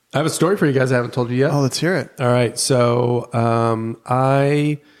I have a story for you guys I haven't told you yet. Oh, let's hear it. All right. So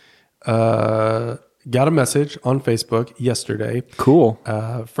I got a message on Facebook yesterday. Cool.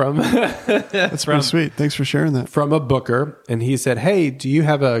 From That's pretty sweet. Thanks for sharing that. from a booker, and he said, "Hey, do you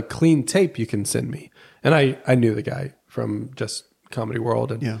have a clean tape you can send me?" And I knew the guy from just Comedy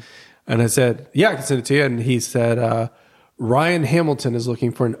World, and I said, "Yeah, I can send it to you." And he said, "Ryan Hamilton is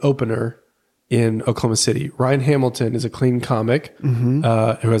looking for an opener in Oklahoma City." Ryan Hamilton is a clean comic who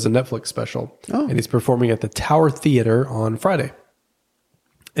has a Netflix special, and he's performing at the Tower Theater on Friday.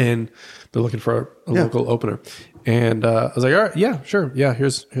 And they're looking for a local opener. And I was like, all right, yeah, sure. Yeah,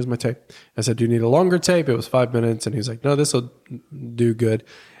 here's my tape. I said, do you need a longer tape? It was 5 minutes. And he's like, no, this will do good.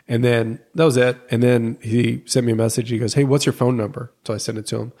 And then that was it. And then he sent me a message. He goes, hey, what's your phone number? So I sent it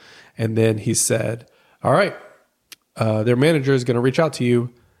to him. And then he said, all right, their manager is going to reach out to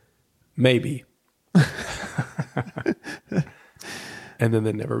you. Maybe. And then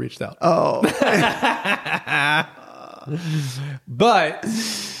they never reached out. Oh. But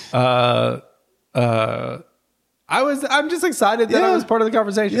I'm just excited that I was part of the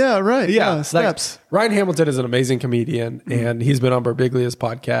conversation. Yeah, right. Yeah, steps. Like, Ryan Hamilton is an amazing comedian, and he's been on Berbiglia's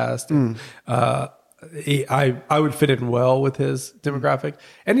podcast. And, I would fit in well with his demographic.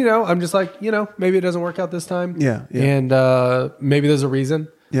 And, I'm just like, maybe it doesn't work out this time. Yeah. And maybe there's a reason.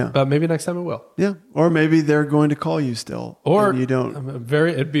 Yeah. But maybe next time it will. Yeah. Or maybe they're going to call you still. Or you don't.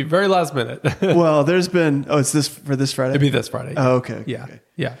 It'd be very last minute. Well, there's been, it's this for this Friday? It'd be this Friday. Oh, okay. Yeah. Okay.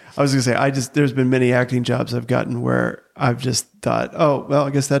 Yeah. I was going to say, there's been many acting jobs I've gotten where I've just thought, oh, well, I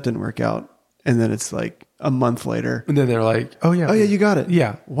guess that didn't work out. And then it's like a month later. And then they're like, oh, yeah. Oh, yeah, you got it.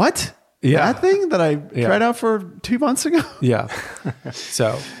 Yeah. What? Yeah. That thing that I tried out for 2 months ago? Yeah.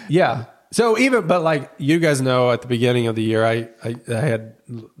 So, yeah. So but like you guys know, at the beginning of the year, I had,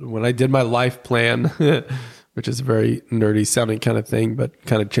 when I did my life plan, which is a very nerdy sounding kind of thing, but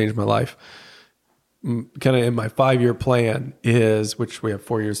kind of changed my life. Kind of in my 5-year plan which we have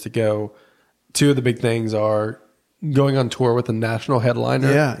 4 years to go. 2 of the big things are going on tour with a national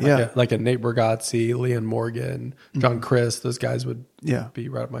headliner. Like a Nate Bargatze, Leanne Morgan, John Crist. Those guys would be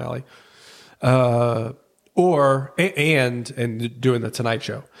right up my alley. And doing the Tonight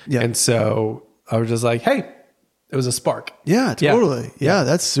Show. Yeah. And so I was just like, hey, it was a spark. Yeah, totally. Yeah,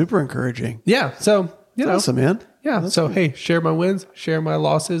 that's super encouraging. Yeah. So, awesome, man. Yeah. That's cool. Hey, share my wins, share my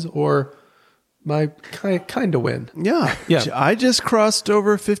losses, or my kind of win. Yeah. Yeah. I just crossed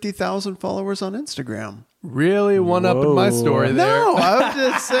over 50,000 followers on Instagram. Really one-upping my story there. No, I was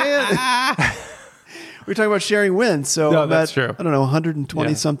just saying. We're talking about sharing wins. So no, that's true. I don't know,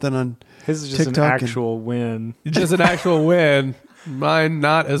 120 something on his is just TikTok an actual win. Just an actual win. Mine,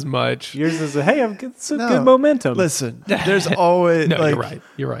 not as much. Yours is good momentum. Listen, there's always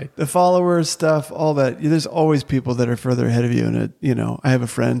You're right. The followers stuff, all that. There's always people that are further ahead of you. And I have a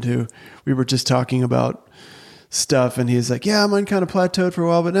friend who we were just talking about stuff, and he's like, "Yeah, mine kind of plateaued for a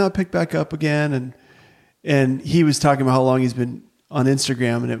while, but now it picked back up again." And he was talking about how long he's been on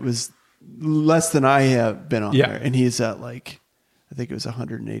Instagram, and it was less than I have been on there. And he's at I think it was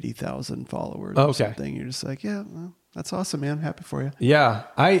 180,000 followers or something. You're just like, yeah, well, that's awesome, man. I'm happy for you. Yeah.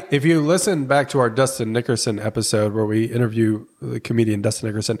 If you listen back to our Dustin Nickerson episode where we interview the comedian Dustin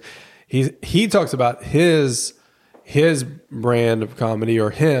Nickerson, he talks about his brand of comedy, or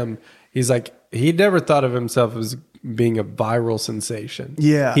him. He's like, he never thought of himself as being a viral sensation.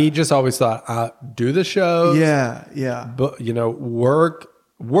 Yeah. He just always thought, do the shows. Yeah. Yeah. But,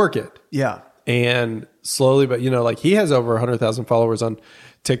 work it. Yeah. And slowly, but he has over 100,000 followers on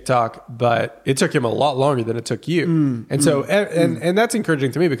TikTok, but it took him a lot longer than it took you. And that's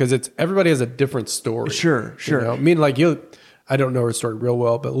encouraging to me, because everybody has a different story. Sure. I mean, I don't know her story real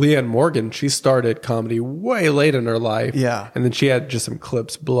well, but Leanne Morgan, she started comedy way late in her life. Yeah. And then she had just some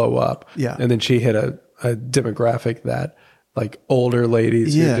clips blow up. Yeah. And then she hit a demographic that older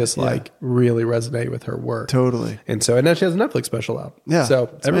ladies who just really resonate with her work. Totally. And now she has a Netflix special out. Yeah.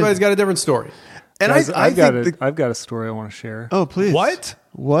 So everybody's got a different story. And guys, I've got a story I want to share. Oh, please. What?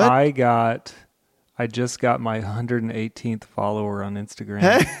 I just got my 118th follower on Instagram.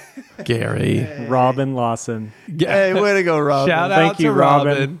 Hey. Gary. Robin Lawson. Hey, way to go, Robin. Shout out Thank you, to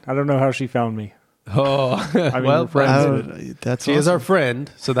Robin. I don't know how she found me. Oh, we're friends. That's she is our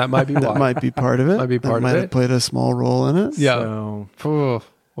friend, so that might be why. That might be part of it. Might have played a small role in it. Yeah. So,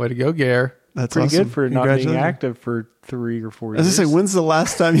 way to go, Gare. That's pretty awesome. good for not being active for 3 or 4 years. I was going to say, when's the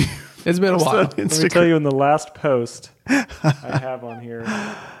last time you... It's been a while. Let me tell you, in the last post I have on here,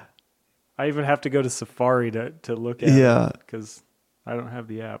 I even have to go to Safari to look at it, because I don't have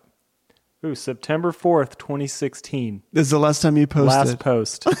the app. Ooh, September 4th, 2016. This is the last time you posted. Last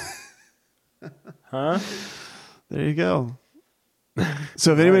post. Huh? There you go.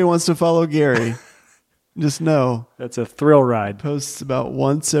 So if anybody wants to follow Gary, just know that's a thrill ride. Posts about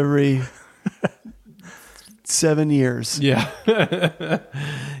once every 7 years. Yeah.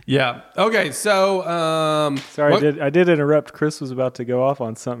 Yeah. Okay. So, sorry, I did interrupt. Chris was about to go off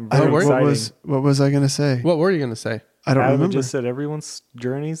on something very exciting. What was I going to say? What were you going to say? I don't remember. Just said everyone's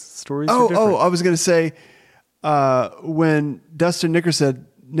stories are different. I was going to say, when Dustin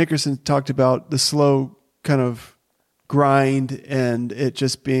Nickerson talked about the slow kind of grind and it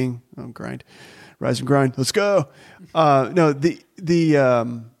just being rise and grind. Let's go. No,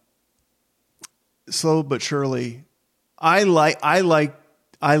 the slow but surely. I like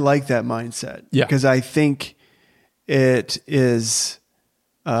that mindset. Yeah, because I think it is,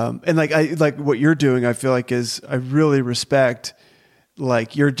 and I like what you're doing. I feel like I really respect.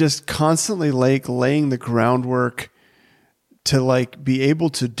 Like you're just constantly laying the groundwork to be able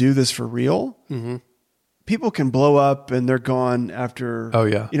to do this for real. Mm-hmm. People can blow up and they're gone after. Oh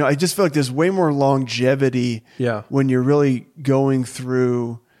yeah. I just feel like there's way more longevity. Yeah. When you're really going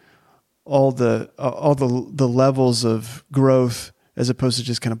through all the levels of growth as opposed to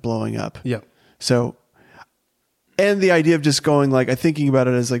just kind of blowing up. Yeah. So, and the idea of just going thinking about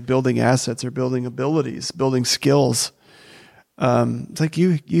it as building assets or building abilities, building skills. It's like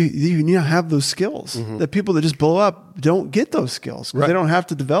you need to have those skills. Mm-hmm. The people that just blow up don't get those skills because they don't have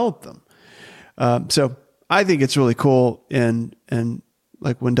to develop them. So I think it's really cool. And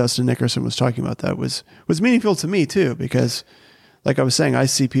when Dustin Nickerson was talking about that was meaningful to me too, because like I was saying, I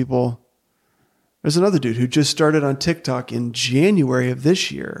see people, there's another dude who just started on TikTok in January of this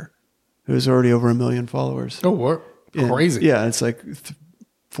year, who's already over 1 million followers. Oh, what? Crazy. Yeah. It's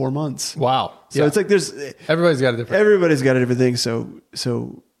 4 months. Wow. So it's everybody's got a different thing.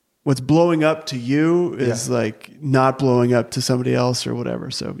 So what's blowing up to you is not blowing up to somebody else or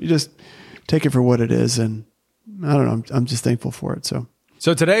whatever. So you just take it for what it is. And I don't know, I'm just thankful for it.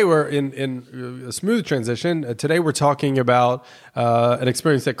 So today we're in a smooth transition. Today we're talking about an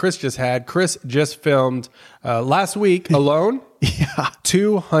experience that Chris just had. Chris just filmed last week alone.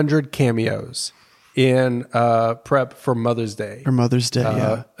 200 cameos in prep for Mother's Day. For Mother's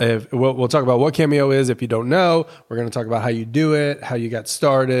Day, We'll talk about what Cameo is. If you don't know, we're going to talk about how you do it, how you got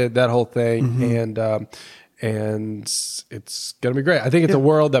started, that whole thing. Mm-hmm. And it's going to be great. I think it's a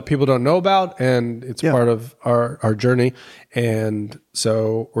world that people don't know about, and it's part of our journey. And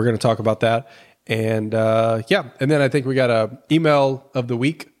so we're going to talk about that. And and then I think we got a email of the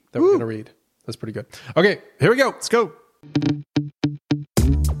week that we're going to read. That's pretty good. Okay, here we go. Let's go.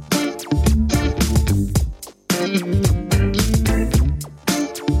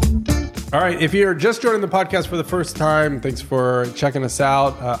 All right, if you're just joining the podcast for the first time, thanks for checking us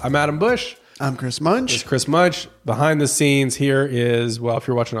out. I'm Adam Bush. I'm Chris Munch. It's Chris Munch. Behind the scenes here is, if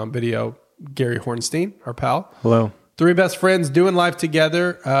you're watching on video, Gary Hornstein, our pal. Hello. Three best friends doing life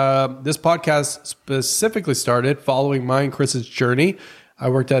together. This podcast specifically started following my and Chris's journey. I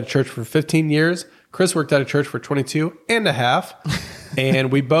worked at a church for 15 years. Chris worked at a church for 22 and a half.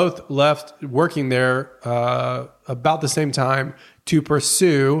 And we both left working there about the same time to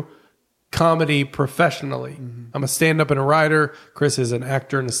pursue comedy professionally. Mm-hmm. I'm a stand-up and a writer. Chris is an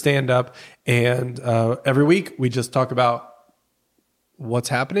actor and a stand-up. And every week we just talk about what's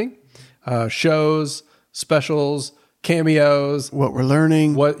happening, shows, specials, cameos, what we're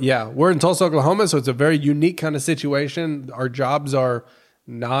learning. We're in Tulsa, Oklahoma, so it's a very unique kind of situation. Our jobs are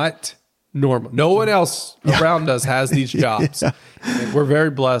not normal. No one else around us has these jobs. And we're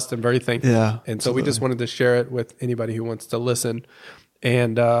very blessed and very thankful. Yeah, and so we just wanted to share it with anybody who wants to listen.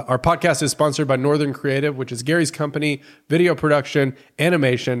 And our podcast is sponsored by Northern Creative, which is Gary's company, video production,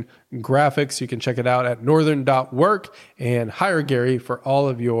 animation, graphics. You can check it out at northern.work and hire Gary for all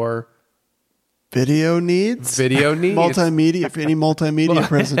of your video needs, multimedia, for any multimedia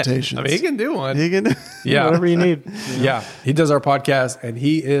presentations. I mean, he can do one. He can, whatever you need. Yeah, he does our podcast, and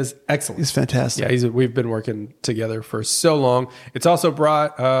he is excellent. He's fantastic. Yeah, we've been working together for so long. It's also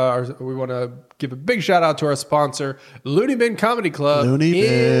brought. We want to give a big shout out to our sponsor, Looney Bin Comedy Club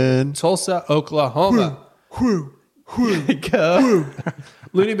in Tulsa, Oklahoma.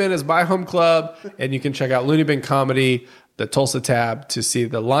 Looney Bin is my home club, and you can check out Looney Bin Comedy, the Tulsa tab, to see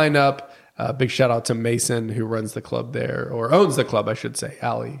the lineup. Big shout out to Mason, who runs the club there, or owns the club, I should say.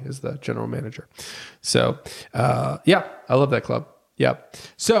 Allie is the general manager. So, I love that club. Yeah.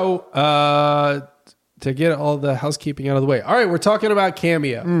 So, to get all the housekeeping out of the way. All right, we're talking about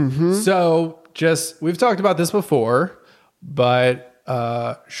Cameo. Mm-hmm. So, we've talked about this before, but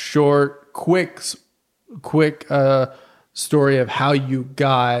short, quick story of how you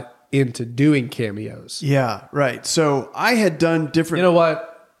got into doing cameos. Yeah, right. So, I had done different... You know what?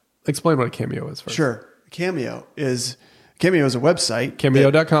 Explain what a cameo is first. Sure. Cameo Cameo is a website.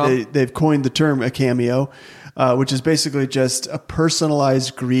 Cameo.com. They've coined the term a cameo, which is basically just a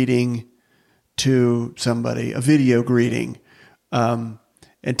personalized greeting to somebody, a video greeting.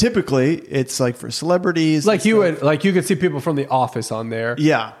 And typically it's like for celebrities. Like you could see people from The Office on there.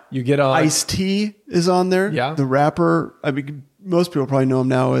 Yeah. You get on. Ice-T is on there. Yeah. The rapper. I mean, most people probably know him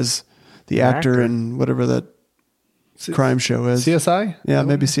now as the actor in whatever that crime show is. CSI? Yeah,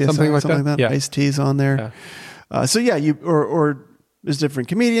 maybe CSI. Something like that. Yeah. Ice-T's on there. Yeah. So yeah, or there's different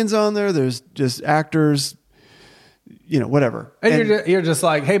comedians on there. There's just actors, whatever. And you're just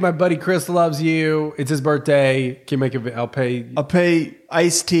like, hey, my buddy Chris loves you. It's his birthday. Can you make I'll pay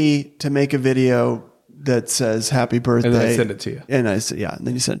Ice-T to make a video that says happy birthday. And then I send it to you. And and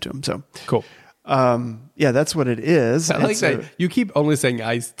then you send it to him. So cool. That's what it is. I like that. You keep only saying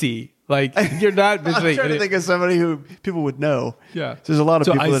Ice-T. Like you're not I'm trying to think of somebody who people would know. Yeah. So there's a lot of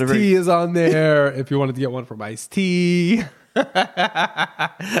people that are Ice-T is on there. If you wanted to get one from Ice-T.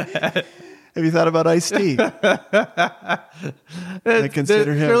 Have you thought about Ice-T?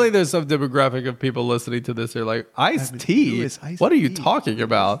 Consider him. Surely there's some demographic of people listening to this. They're like, Ice-T? What are you talking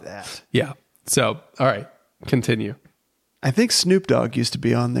about? Yeah. So, all right. Continue. I think Snoop Dogg used to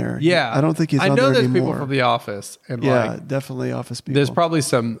be on there. Yeah. I don't think he's on there anymore. I know there's people from The Office. And definitely Office people. There's probably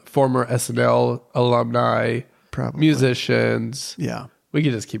some former SNL alumni, musicians. Yeah. We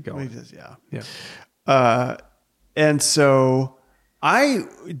could just keep going. Yeah. And so I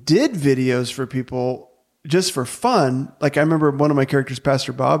did videos for people just for fun. Like I remember one of my characters,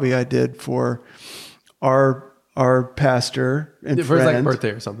 Pastor Bobby, I did for our pastor and for friend. his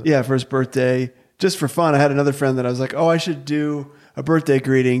birthday or something. Yeah, for his birthday. Just for fun. I had another friend that I was like, I should do a birthday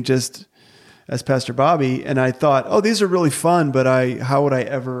greeting just as Pastor Bobby. And I thought, these are really fun, but how would I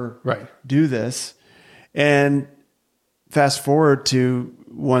ever do this? And fast forward to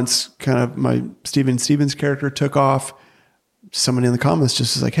once kind of my Steven Stevens character took off, someone in the comments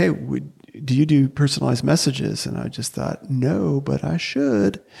just was like, hey, do you do personalized messages? And I just thought, no, but I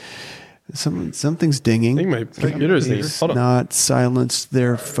should. Something's dinging. I think my computer's dinging. Hold on. Not silenced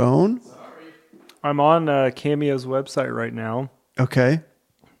their phone. I'm on Cameo's website right now. Okay.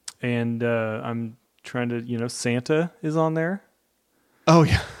 And I'm trying to, Santa is on there. Oh,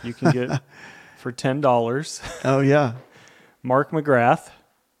 yeah. You can get for $10. Oh, yeah. Mark McGrath.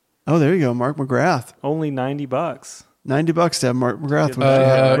 Oh, there you go. Mark McGrath. Only $90. $90 to have Mark McGrath when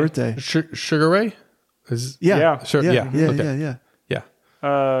happy birthday. Sugar Ray? Yeah. Sure. Yeah.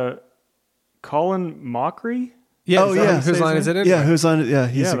 Colin Mockery? Yeah. Whose line is it in? Yeah, whose line? Yeah,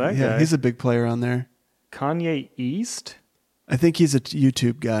 he's a big player on there. Kanye East? I think he's a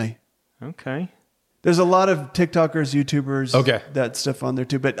YouTube guy. Okay. There's a lot of TikTokers, YouTubers, that stuff on there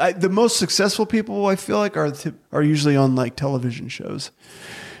too. But the most successful people I feel like are usually on like television shows.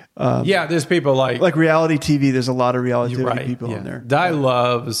 There's people like reality TV. There's a lot of reality TV people on there. Di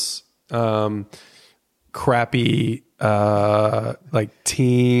loves crappy like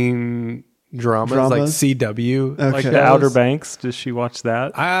teen dramas like CW. Okay. Like the Outer Banks. Does she watch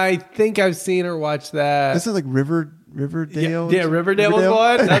that? I think I've seen her watch that. Isn't it like Riverdale? Yeah, Riverdale was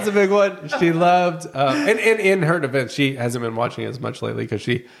one. That's a big one. She loved, and in her defense, she hasn't been watching as much lately because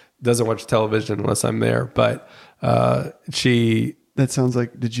she doesn't watch television unless I'm there. But she. That sounds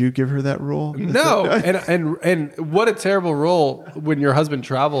like. Did you give her that role? No, and what a terrible role when your husband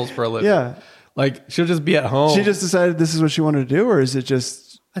travels for a living. Yeah, like she'll just be at home. She just decided this is what she wanted to do, or is it just?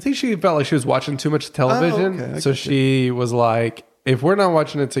 I think she felt like she was watching too much television, so she was like, "If we're not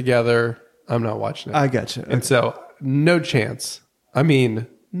watching it together, I'm not watching it." I gotcha. Okay. And so, no chance. I mean,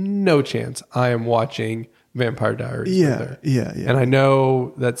 no chance. I am watching Vampire Diaries with her. Yeah. And I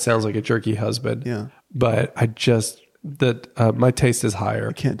know that sounds like a jerky husband. Yeah. But my taste is higher.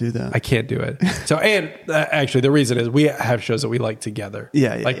 I can't do that. I can't do it. So, and actually, the reason is we have shows that we like together.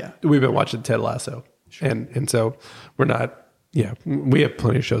 Yeah. We've been watching Ted Lasso, and so we're not. Yeah, we have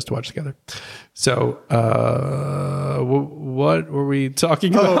plenty of shows to watch together. So, what were we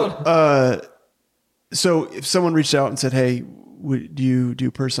talking about? So if someone reached out and said, "Hey, do you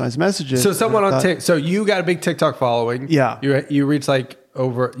do personalized messages?" So someone on TikTok. So you got a big TikTok following. Yeah, you reached like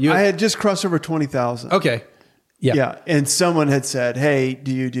over. I had just crossed over 20,000. Okay. Yeah. And someone had said, "Hey,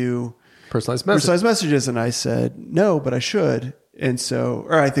 do you do personalized messages?" And I said, "No, but I should." And so,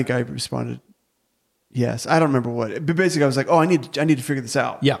 or I think I responded, "Yes." I don't remember what, but basically I was like, "Oh, I need to figure this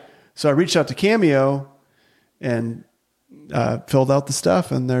out." Yeah. So I reached out to Cameo and filled out the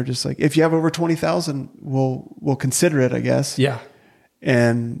stuff, and they're just like, "If you have over 20,000, we'll consider it, I guess." Yeah.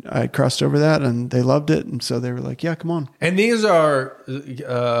 And I crossed over that, and they loved it, and so they were like, "Yeah, come on." And these are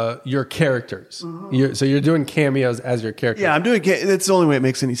your characters. Mm-hmm. So you're doing cameos as your character. Yeah, I'm doing. That's the only way it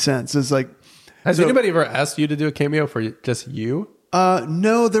makes any sense. It's like Has anybody ever asked you to do a cameo for just you?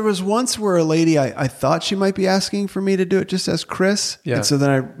 No, there was once where a lady, I thought she might be asking for me to do it just as Chris. Yeah. And so then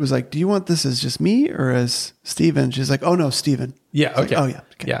I was like, do you want this as just me or as Steven? She's like, oh no, Steven. Yeah. Okay. Like, oh yeah.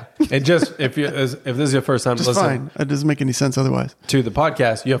 Okay. Yeah. And just if this is your first time Just listening fine. It doesn't make any sense otherwise. to the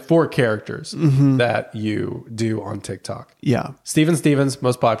podcast, you have 4 characters that you do on TikTok. Yeah. Steven Stevens,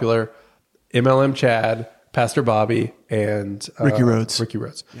 most popular, MLM Chad, Pastor Bobby, and Ricky Rhodes.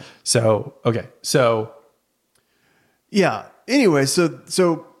 Yeah. So, okay. So, Yeah. Anyway,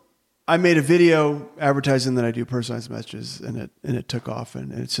 so I made a video advertising that I do personalized messages, and it took off,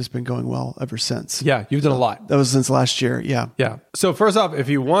 and it's just been going well ever since. yeah, you've done a lot. That was since last year. Yeah. Yeah. So first off, if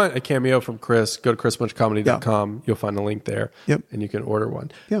you want a cameo from Chris, go to chrismunchcomedy.com. You'll find a link there. Yep. And you can order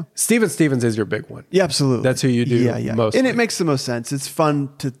one. Yeah. Steven Stevens is your big one. Yeah, absolutely. That's who you do most. And it makes the most sense. It's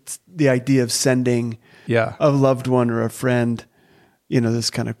fun the idea of sending a loved one or a friend, this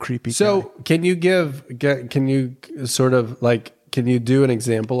kind of creepy So guy. can you sort of like, can you do an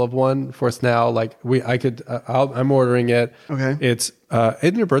example of one for us now? Like I'm ordering it. Okay. It's,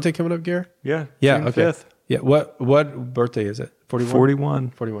 isn't your birthday coming up, Gare? Yeah. Yeah. June Okay. 5th. Yeah. What birthday is it? 41?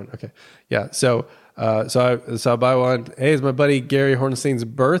 41. 41. Okay. Yeah. So I buy one. Hey, it's my buddy Gary Hornstein's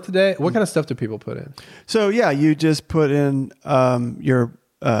birthday. What kind of stuff do people put in? So yeah, you just put in your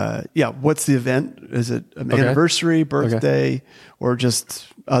what's the event? Is it an anniversary, birthday, or just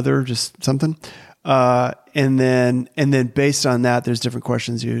something? And then based on that, there's different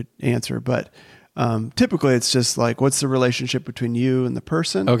questions you answer. But typically, it's just like, what's the relationship between you and the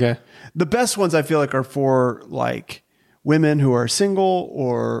person? Okay. The best ones I feel like are for like women who are single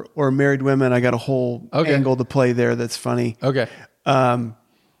or married women. I got a whole angle to play there that's funny. Okay.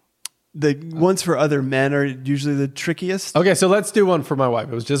 The ones for other men are usually the trickiest. Okay, so let's do one for my wife.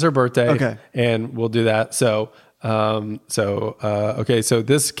 It was just her birthday. Okay. And we'll do that. So this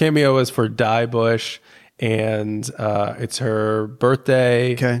cameo is for Di Bush, and it's her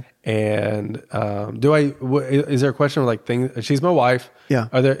birthday. Okay. And is there a question of like things? She's my wife. Yeah.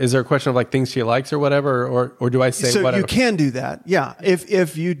 Is there a question of like things she likes or whatever, or do I say so whatever? you can do that. Yeah.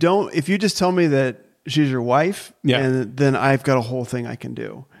 If you just tell me that she's your wife, and then I've got a whole thing I can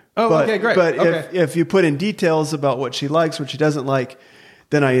do. Oh, okay, great. But okay. if you put in details about what she likes, what she doesn't like,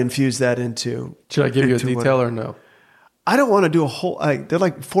 then I infuse that into. Should I give you a detail or no? I don't want to do a whole. They're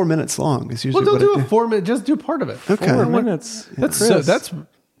like 4 minutes long. It's usually don't do a 4 minute. Just do part of it. Okay. 4 minutes. That's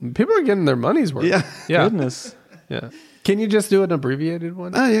people are getting their money's worth. Yeah. Goodness. Yeah. Can you just do an abbreviated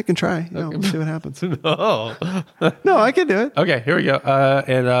one? Oh, yeah, I can try. We'll see what happens. No. No, I can do it. Okay, here we go.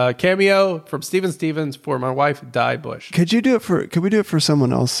 And cameo from Steven Stevens for my wife, Di Bush. Could we do it for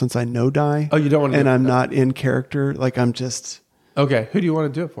someone else since I know Di? Oh, you don't want to and I'm not in character. Like I'm just. Okay, who do you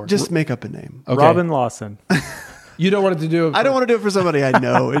want to do it for? Just make up a name. Okay. Robin Lawson. You don't want it to do it for... I don't want to do it for somebody I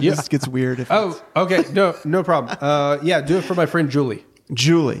know. It just gets weird. Okay. No problem. Do it for my friend Julie.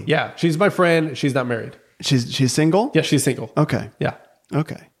 Julie. Yeah, she's my friend. She's not married. She's single? Yeah, she's single. Okay. Yeah.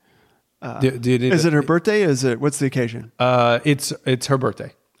 Okay. Do you need is it her birthday? What's the occasion? It's her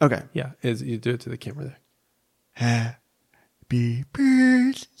birthday. Okay. Yeah, you do it to the camera there. Happy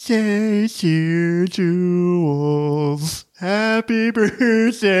birthday to Jules. Happy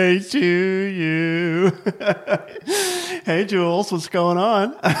birthday to you. Hey, Jules, what's going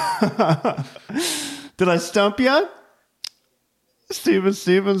on? Did I stump you? Steven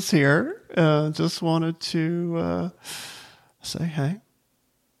Stevens here. Just wanted to say hey.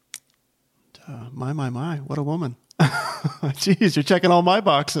 My, what a woman. Jeez, you're checking all my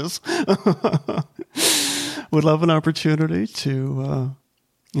boxes. Would love an opportunity to,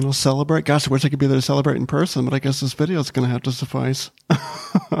 celebrate. Gosh, I wish I could be there to celebrate in person, but I guess this video is going to have to suffice.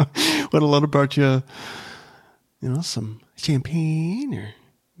 Would love about you, some champagne or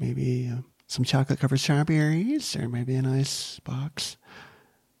maybe some chocolate-covered strawberries or maybe a nice box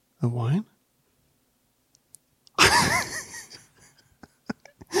of wine.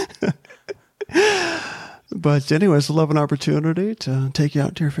 But anyways, I'd love an opportunity to take you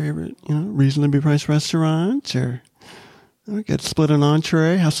out to your favorite, reasonably priced restaurant or get split an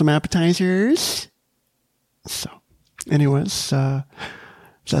entree, have some appetizers. So anyways, if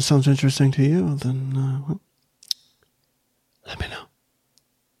that sounds interesting to you, then let me know.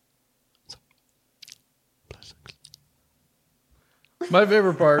 So, blessings. My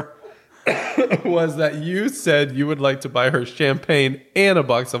favorite part was that you said you would like to buy her champagne and a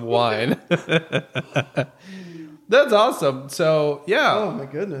box of wine. That's awesome. So, yeah. Oh, my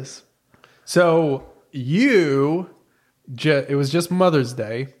goodness. So, it was just Mother's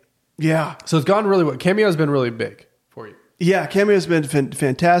Day. Yeah. So, it's gone really well. Cameo has been really big for you. Yeah, Cameo has been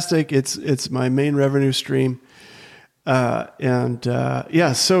fantastic. It's my main revenue stream.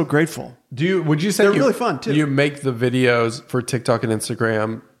 So grateful. Would you say they're really fun too? You make the videos for TikTok and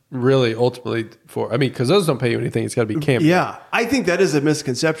Instagram really ultimately because those don't pay you anything. It's got to be Cameo. Yeah. I think that is a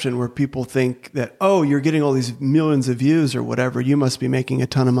misconception where people think that, oh, you're getting all these millions of views or whatever. You must be making a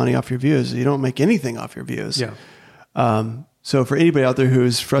ton of money off your views. You don't make anything off your views. Yeah. So for anybody out there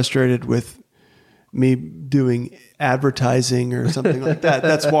who's frustrated with me doing advertising or something like that,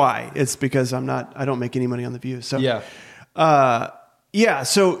 that's why. It's because I don't make any money on the views. So, yeah.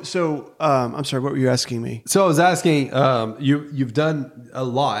 So I'm sorry, what were you asking me? So I was asking, you've done a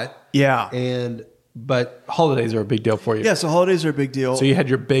lot. Yeah. But holidays are a big deal for you. Yeah. So holidays are a big deal. So you had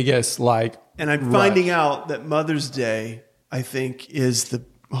your biggest and I'm finding out that Mother's Day, I think, is the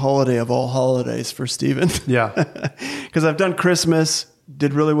holiday of all holidays for Steven. Yeah. Because I've done Christmas,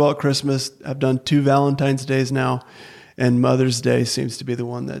 did really well at Christmas. I've done 2 Valentine's Days now. And Mother's Day seems to be the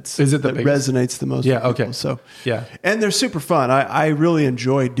one that resonates the most. Yeah. With people. Okay. So yeah, and they're super fun. I really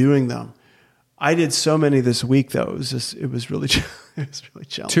enjoy doing them. I did so many this week though. It was really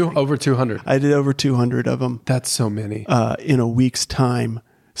challenging. Over 200. I did over 200 of them. That's so many in a week's time.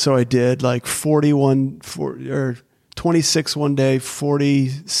 So I did like 26 one day,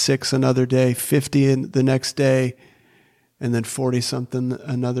 46 another day, 50 in the next day, and then 40 something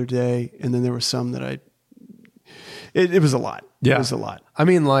another day, and then there were some that It was a lot. Yeah. It was a lot. I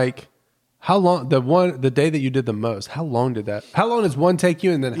mean, like, how long, the day that you did the most, how long does one take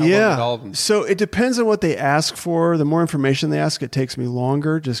you? And then how long did all of them? So it depends on what they ask for. The more information they ask, it takes me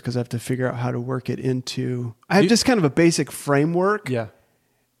longer just because I have to figure out how to work it into, I have just kind of a basic framework. Yeah.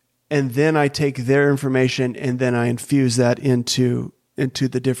 And then I take their information and then I infuse that into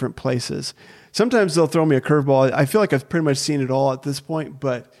the different places. Sometimes they'll throw me a curveball. I feel like I've pretty much seen it all at this point,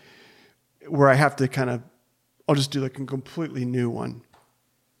 but where I have to I'll just do like a completely new one.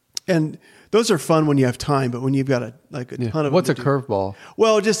 And those are fun when you have time, but when you've got a ton of What's a curveball?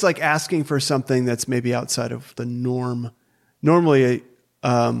 Well, just like asking for something that's maybe outside of the norm. Normally,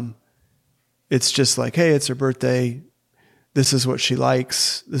 it's just like, hey, it's her birthday. This is what she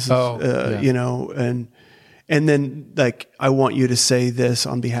likes. This is, and then like, I want you to say this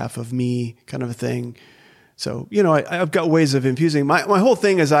on behalf of me, kind of a thing. So, I've got ways of infusing. My whole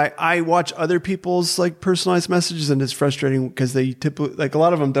thing is I watch other people's like personalized messages, and it's frustrating because they typically, like, a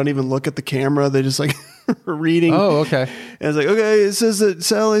lot of them don't even look at the camera. They just like reading. Oh, okay. And it's like, okay, it says that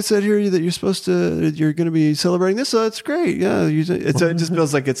Sally said here that you're going to be celebrating this. So it's great. Yeah. It just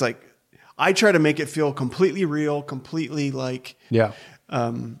feels like it's like, I try to make it feel completely real, completely like,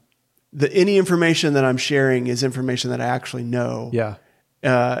 any information that I'm sharing is information that I actually know. Yeah.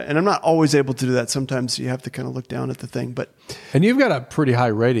 And I'm not always able to do that. Sometimes you have to kind of look down at the thing, and you've got a pretty high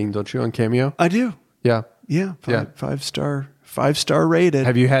rating, don't you, on Cameo? I do. Yeah. Yeah. 5-star rated.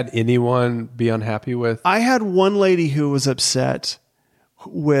 Have you had anyone be unhappy with? I had one lady who was upset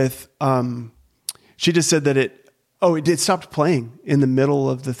with, she just said that it stopped playing in the middle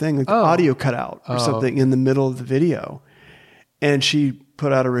of the thing. Like the audio cut out or something in the middle of the video. And she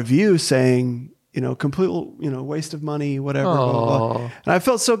put out a review saying, complete, waste of money, whatever. Blah, blah, blah. And I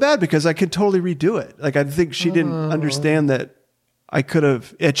felt so bad because I could totally redo it. Like, I think she didn't understand that I could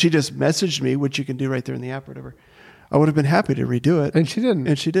have, and she just messaged me, which you can do right there in the app or whatever. I would have been happy to redo it. And she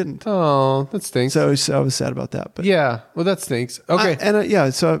didn't. Oh, that stinks. So I was sad about that. But yeah, well, that stinks. Okay.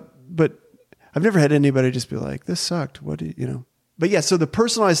 But I've never had anybody just be like, this sucked. What do you. But yeah, so the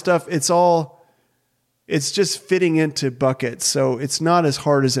personalized stuff, it's just fitting into buckets. So it's not as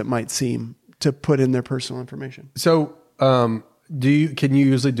hard as it might seem to put in their personal information. So, can you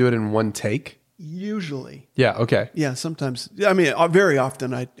usually do it in one take? Usually. Yeah. Okay. Yeah. Sometimes. I mean, very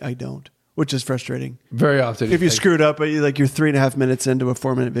often I don't, which is frustrating. Very often. If you screwed up, you're 3.5 minutes into a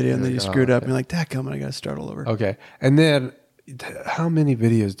 4-minute video and then you screwed up and you're like, dadgummit, I got to start all over. Okay. And then how many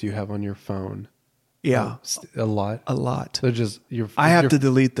videos do you have on your phone? Yeah. A lot. A lot. So just I have to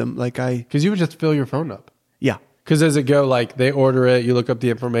delete them. Because you would just fill your phone up. Yeah. Because as it go, like they order it, you look up the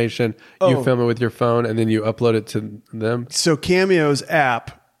information, you film it with your phone, and then you upload it to them. So Cameos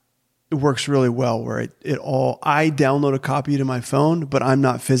app, it works really well where I download a copy to my phone, but I'm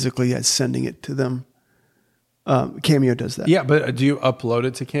not physically sending it to them. Cameo does that. Yeah, but do you upload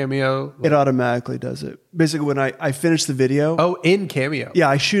it to Cameo? It automatically does it. Basically, when I finish the video. Oh, in Cameo. Yeah,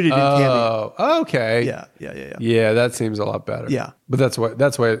 I shoot it in Cameo. Oh, okay. Yeah. Yeah, that seems a lot better. Yeah. But that's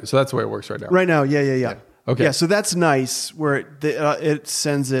the way it works right now. Right now, yeah. Okay. Yeah, so that's nice where it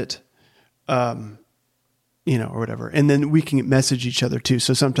sends it, or whatever. And then we can message each other too.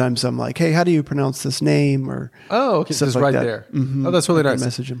 So sometimes I'm like, hey, how do you pronounce this name? Or okay, just right that. there. Mm-hmm. Oh, that's really nice.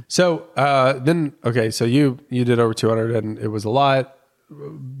 Message them. So so you did over 200 and it was a lot.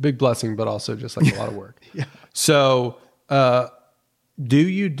 big blessing, but also just like a lot of work. Yeah. So, do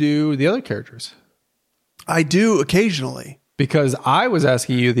you do the other characters? I do occasionally. Because I was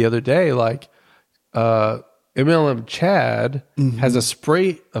asking you the other day, like, MLM Chad has a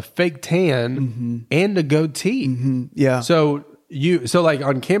fake tan and a goatee. Yeah. So like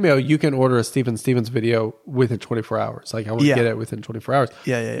on Cameo, you can order a Steven Stevens video within 24 hours. Like I want to get it within 24 hours.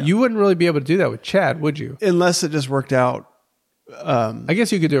 Yeah. You wouldn't really be able to do that with Chad, would you? Unless it just worked out. I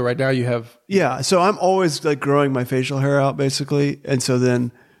guess you could do it right now. You have. Yeah. So I'm always like growing my facial hair out basically. And so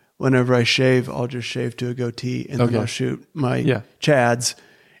then whenever I shave, I'll just shave to a goatee and then I'll shoot my Chads.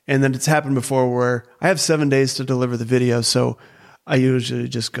 And then it's happened before where I have 7 days to deliver the video. So I usually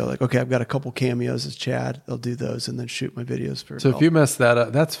just go like, okay, I've got a couple cameos as Chad. They'll do those and then shoot my videos for. So if you mess that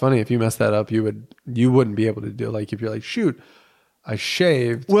up, that's funny. If you mess that up, you wouldn't be able to do it. Like if you're like, shoot, I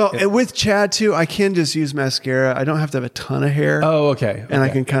shaved. Well, and with Chad too, I can just use mascara. I don't have to have a ton of hair. Oh, okay. And I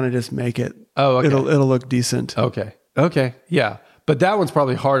can kind of just make it. Oh, okay. It'll look decent. Okay. Yeah. But that one's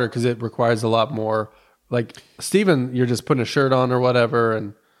probably harder because it requires a lot more. Like Steven, you're just putting a shirt on or whatever.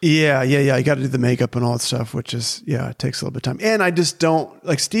 And Yeah. You got to do the makeup and all that stuff, which is, it takes a little bit of time. And I just don't,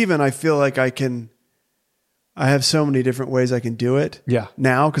 like Steven, I feel like I have so many different ways I can do it. Yeah.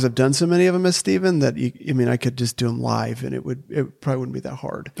 Now, because I've done so many of them as Steven that, I could just do them live and it probably wouldn't be that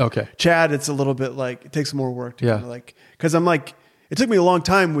hard. Okay. Chad, it's a little bit like, it takes more work to kind of like, because I'm like, it took me a long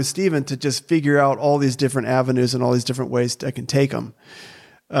time with Steven to just figure out all these different avenues and all these different ways I can take them,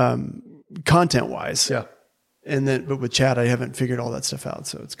 content wise. Yeah. But with Chad, I haven't figured all that stuff out,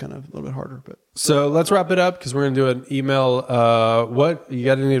 so it's kind of a little bit harder. But so let's wrap it up because we're going to do an email. What you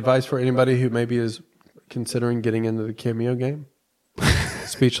got any advice for anybody who maybe is considering getting into the Cameo game?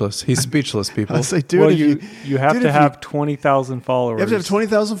 Speechless. He's speechless, people. I say, dude, you have to have 20,000 followers. You have to have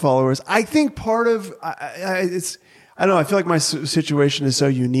 20,000 followers. I think part of I don't know. I feel like my situation is so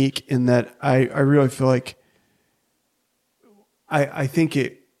unique in that I really feel like I think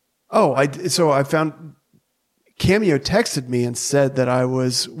it. So I found Cameo texted me and said that I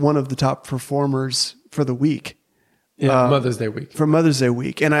was one of the top performers for the week. Yeah, Mother's Day week. For Mother's Day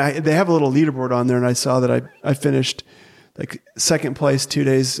week. And they have a little leaderboard on there, and I saw that I finished like second place 2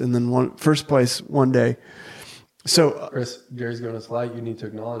 days and then first place 1 day. So Chris, Jerry's going to slide. You need to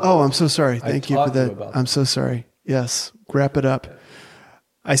acknowledge. Oh, I'm so sorry. Thank you for that. I'm so sorry. Yes, wrap it up.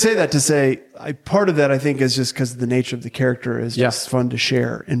 I say that to say, part of that I think is just because the nature of the character is just fun to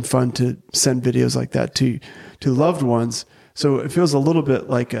share and fun to send videos like that to loved ones. So it feels a little bit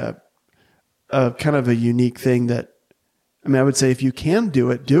like a kind of a unique thing that, I would say if you can do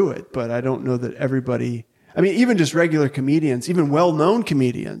it, but I don't know that everybody, even just regular comedians, even well-known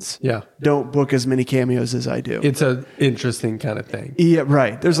comedians don't book as many cameos as I do. It's an interesting kind of thing. Yeah,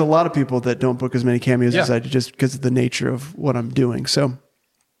 right. There's a lot of people that don't book as many cameos as I do just because of the nature of what I'm doing. So,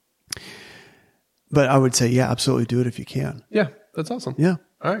 but I would say, absolutely do it if you can. Yeah, that's awesome. Yeah.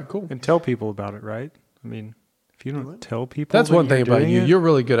 All right, cool. And tell people about it, right? If you don't tell people, that's one thing about you. You're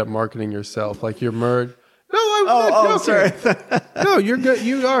really good at marketing yourself. Like your merge. No, sorry. No, you're good.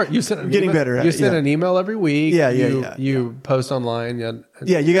 You are. You send getting better at it. You send an email every week. You post online.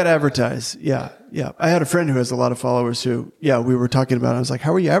 Yeah, you got to advertise. Yeah. I had a friend who has a lot of followers who, we were talking about it. I was like,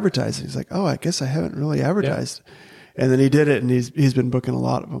 how are you advertising? He's like, oh, I guess I haven't really advertised. Yeah. And then he did it, and he's been booking a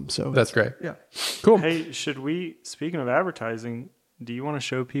lot of them. So that's great. Yeah. Cool. Hey, speaking of advertising, do you want to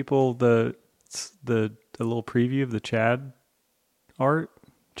show people the little preview of the Chad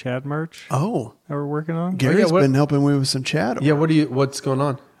merch? Oh, that we're working on. Gary's been helping me with some Chad. Yeah. What's going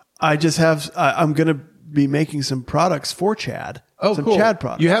on? I just have. I'm going to be making some products for Chad. Oh, some cool. Chad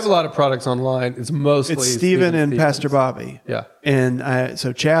products. You have a lot of products online. It's mostly Steven and Pastor Bobby. Yeah. And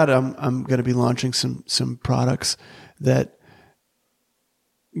so Chad, I'm going to be launching some products that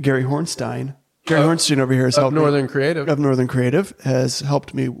Gary Hornstein over here has helped Northern Creative has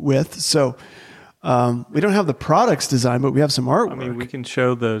helped me with. So we don't have the products designed, but we have some artwork. We can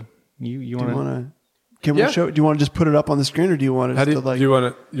show the you want to. Can we show? Do you want to just put it up on the screen, or do you want to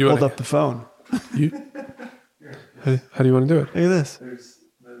hold up the phone? How do you want to do it? Look at this. There's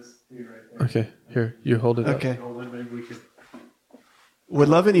right there. Okay, here you hold it. Okay. Would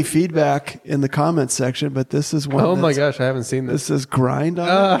love any feedback in the comments section, but this is one. Oh my gosh, I haven't seen this. This is grind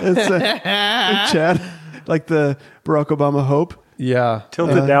on it. It's a Chad, like the Barack Obama hope. Yeah,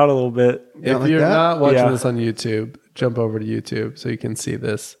 tilt it down a little bit. If you're not watching this on YouTube, jump over to YouTube so you can see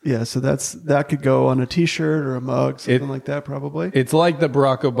this. Yeah, so that could go on a T-shirt or a mug, something like that, probably. It's like the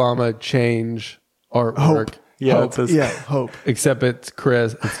Barack Obama change artwork. Hope. Yeah, hope. Except it's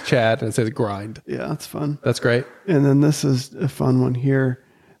Chris, it's Chad, and it says grind. Yeah, that's fun. That's great. And then this is a fun one here.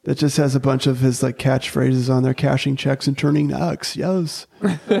 that just has a bunch of his like catchphrases on there: cashing checks and turning knocks. Yes.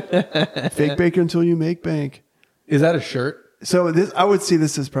 Fake bank until you make bank. Is that a shirt? So I would see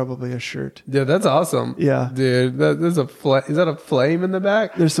this as probably a shirt. Dude, that's awesome. Yeah, dude, there's a is that a flame in the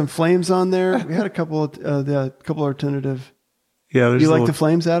back? There's some flames on there. We had a couple alternative. Yeah, you like the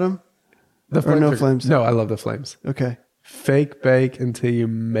flames, Adam? The flames no flames? No, I love the flames. Okay. Fake bank until you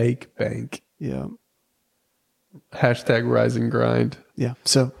make bank. Yeah. Hashtag rise and grind. Yeah.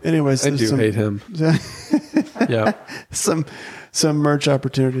 So, anyways, I do hate him. Yeah. Some merch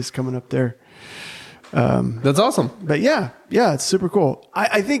opportunities coming up there. That's awesome. But yeah, it's super cool.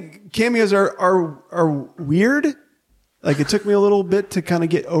 I think cameos are weird. Like it took me a little bit to kind of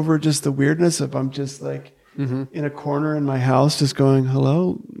get over just the weirdness of I'm just like in a corner in my house, just going,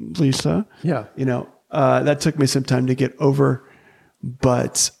 "Hello, Lisa." Yeah, that took me some time to get over.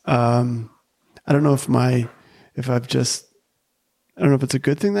 But I don't know I don't know if it's a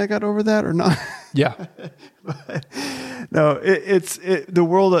good thing that I got over that or not. Yeah. But, no, it's the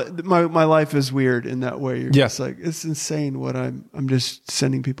world. My life is weird in that way. You're just like, it's insane what I'm just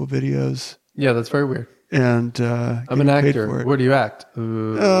sending people videos. Yeah, that's very weird. And I'm an actor. Where do you act?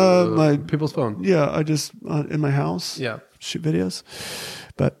 My people's phone. Yeah, I just in my house. Yeah, shoot videos.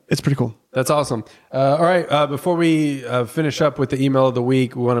 But it's pretty cool. That's awesome. All right. Before we finish up with the email of the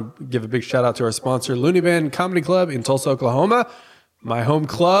week, we want to give a big shout out to our sponsor, Looney Bin Comedy Club in Tulsa, Oklahoma. My home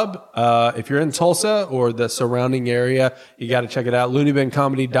club. If you're in Tulsa or the surrounding area, you got to check it out.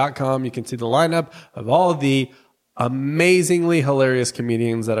 LooneyBinComedy.com. You can see the lineup of all of the amazingly hilarious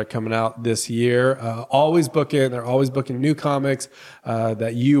comedians that are coming out this year. They're always booking new comics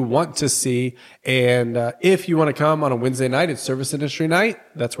that you want to see. And if you want to come on a Wednesday night, it's service industry night.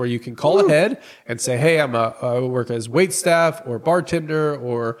 That's where you can call ahead and say, hey, I work as wait staff or bartender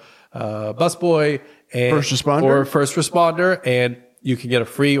or busboy and first responder, and you can get a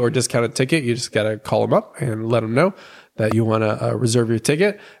free or discounted ticket. You just got to call them up and let them know that you want to reserve your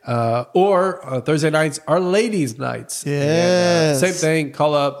ticket. Or Thursday nights are ladies' nights. Yes. Same thing.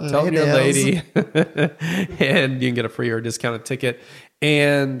 Call up, tell them you're a lady, and you can get a free or discounted ticket.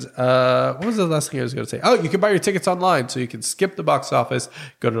 And what was the last thing I was going to say? Oh, you can buy your tickets online. So you can skip the box office,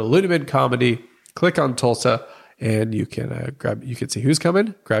 go to Looney Bin Comedy, click on Tulsa, and you can you can see who's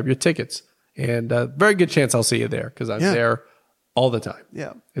coming, grab your tickets. And very good chance I'll see you there because I'm there all the time.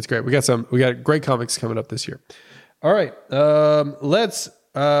 Yeah. It's great. We got great comics coming up this year. All right. Let's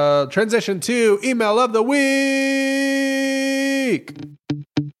transition to email of the week.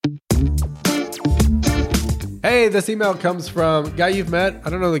 Hey, this email comes from a guy you've met. I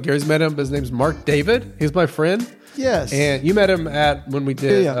don't know that Gary's met him, but his name's Mark David. He's my friend. Yes. And you met him when we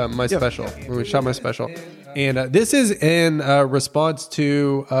did my special, when we shot my special. And this is in response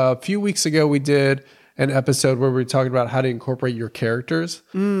to a few weeks ago, we did an episode where we were talking about how to incorporate your characters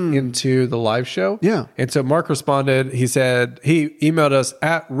into the live show. Yeah. And so Mark responded, he emailed us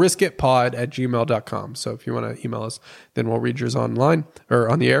at riskitpod@gmail.com. So if you want to email us, then we'll read yours online or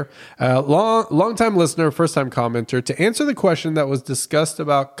on the air. Long-time listener, first-time commenter, to answer the question that was discussed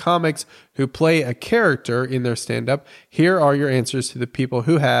about comics who play a character in their stand-up, here are your answers to the people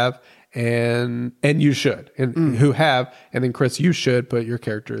who have and you should, and who have, and then Chris, you should put your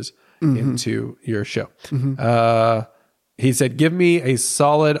characters into your show. He said, give me a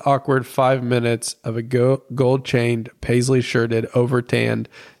solid, awkward 5 minutes of a gold-chained, paisley-shirted, over-tanned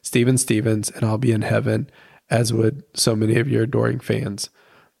Steven Stevens, and I'll be in heaven, as would so many of your adoring fans.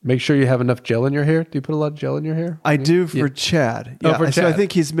 Make sure you have enough gel in your hair. Do you put a lot of gel in your hair? I do for Chad. Yeah, for Chad. So I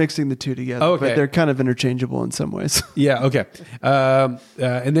think he's mixing the two together, but they're kind of interchangeable in some ways. Yeah, okay. And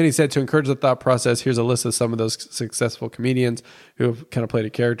then he said, to encourage the thought process, here's a list of some of those successful comedians who have kind of played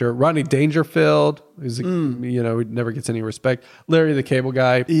a character. Rodney Dangerfield, who's he never gets any respect. Larry the Cable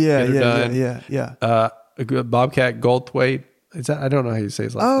Guy. Yeah. Bobcat Goldthwait. I don't know how you say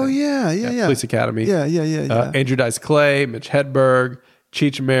his last name. Yeah. Police Academy. Yeah. Andrew Dice Clay, Mitch Hedberg,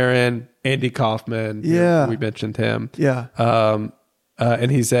 Cheech Marin, Andy Kaufman. Yeah. We mentioned him. Yeah.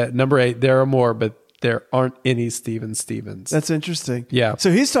 And he said, number 8, there are more, but there aren't any Steven Stevens. That's interesting. Yeah. So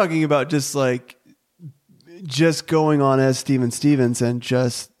he's talking about just going on as Steven Stevens and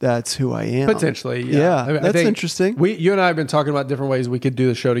just that's who I am. Potentially. Yeah. I think interesting. You and I have been talking about different ways we could do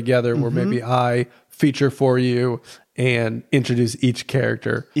the show together where maybe I feature for you and introduce each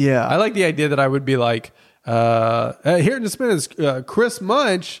character. Yeah. I like the idea that I would be like, here in just minutes, Chris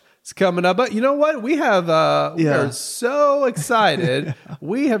Munch is coming up. But you know what? We have we are so excited.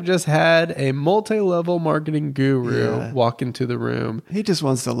 We have just had a multi-level marketing guru walk into the room. He just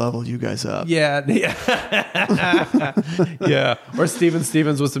wants to level you guys up. Yeah. Yeah. Or Steven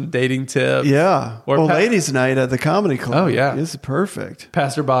Stevens with some dating tips. Yeah. Or ladies' night at the comedy club. Oh, yeah. This is perfect.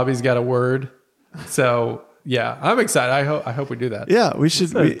 Pastor Bobby's got a word. So, yeah, I'm excited. I hope we do that. Yeah, we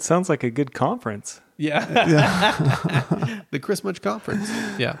should. It sounds like a good conference. Yeah. The Chris Much Conference.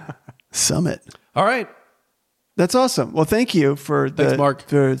 Yeah. Summit. All right. That's awesome. Well, thank you for Thanks, Mark.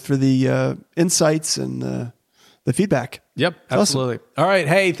 for the insights and the feedback. Yep, absolutely. Awesome. All right.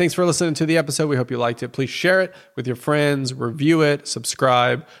 Hey, thanks for listening to the episode. We hope you liked it. Please share it with your friends, review it,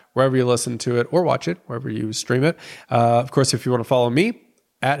 subscribe wherever you listen to it or watch it, wherever you stream it. Of course, if you want to follow me,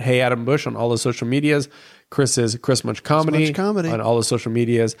 at Hey Adam Bush on all the social medias. Chris is Chris Much Comedy on all the social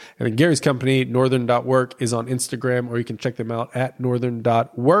medias. And then Gary's company, Northern.work, is on Instagram, or you can check them out at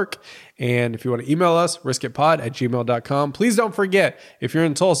Northern.work. And if you want to email us, riskitpod@gmail.com. Please don't forget, if you're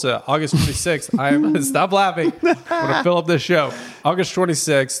in Tulsa, August 26th, I am, stop laughing, I'm going to fill up this show. August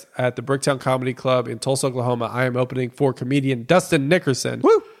 26th at the Bricktown Comedy Club in Tulsa, Oklahoma, I am opening for comedian Dustin Nickerson.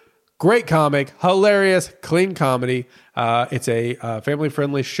 Woo! Great comic, hilarious, clean comedy. It's a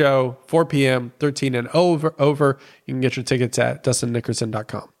family-friendly show, 4 p.m., 13 and over. You can get your tickets at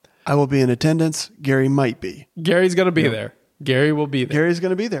DustinNickerson.com. I will be in attendance. Gary might be. Gary's going to be there. Gary will be there. Gary's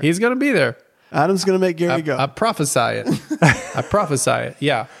going to be there. He's going to be there. Adam's going to make Gary go. I prophesy it. I prophesy it.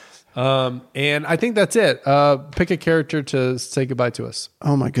 Yeah. And I think that's it. Pick a character to say goodbye to us.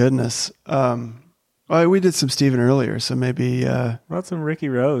 Oh, my goodness. Well, we did some Steven earlier, so maybe... What about some Ricky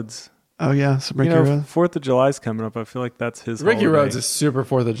Rhodes? Oh, yeah, some Ricky Rhodes. 4th of July's coming up. I feel like that's his Ricky holiday. Rhodes is super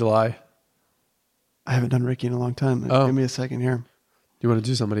 4th of July. I haven't done Ricky in a long time. Give me a second here. You want to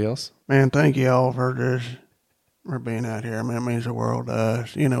do somebody else? Man, thank you all for this, for being out here. Man, it means the world to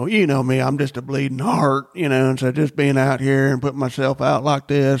us. You know me. I'm just a bleeding heart, and so just being out here and putting myself out like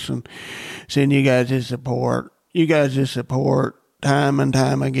this and seeing you guys just support. You guys just support time and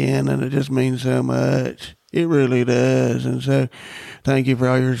time again, and it just means so much. It really does. And so thank you for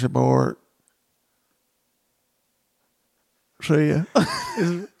all your support. See ya.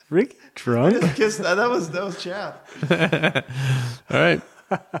 Is Rick drunk? that was Chad. All right.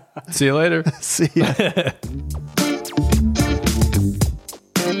 See you later. See ya.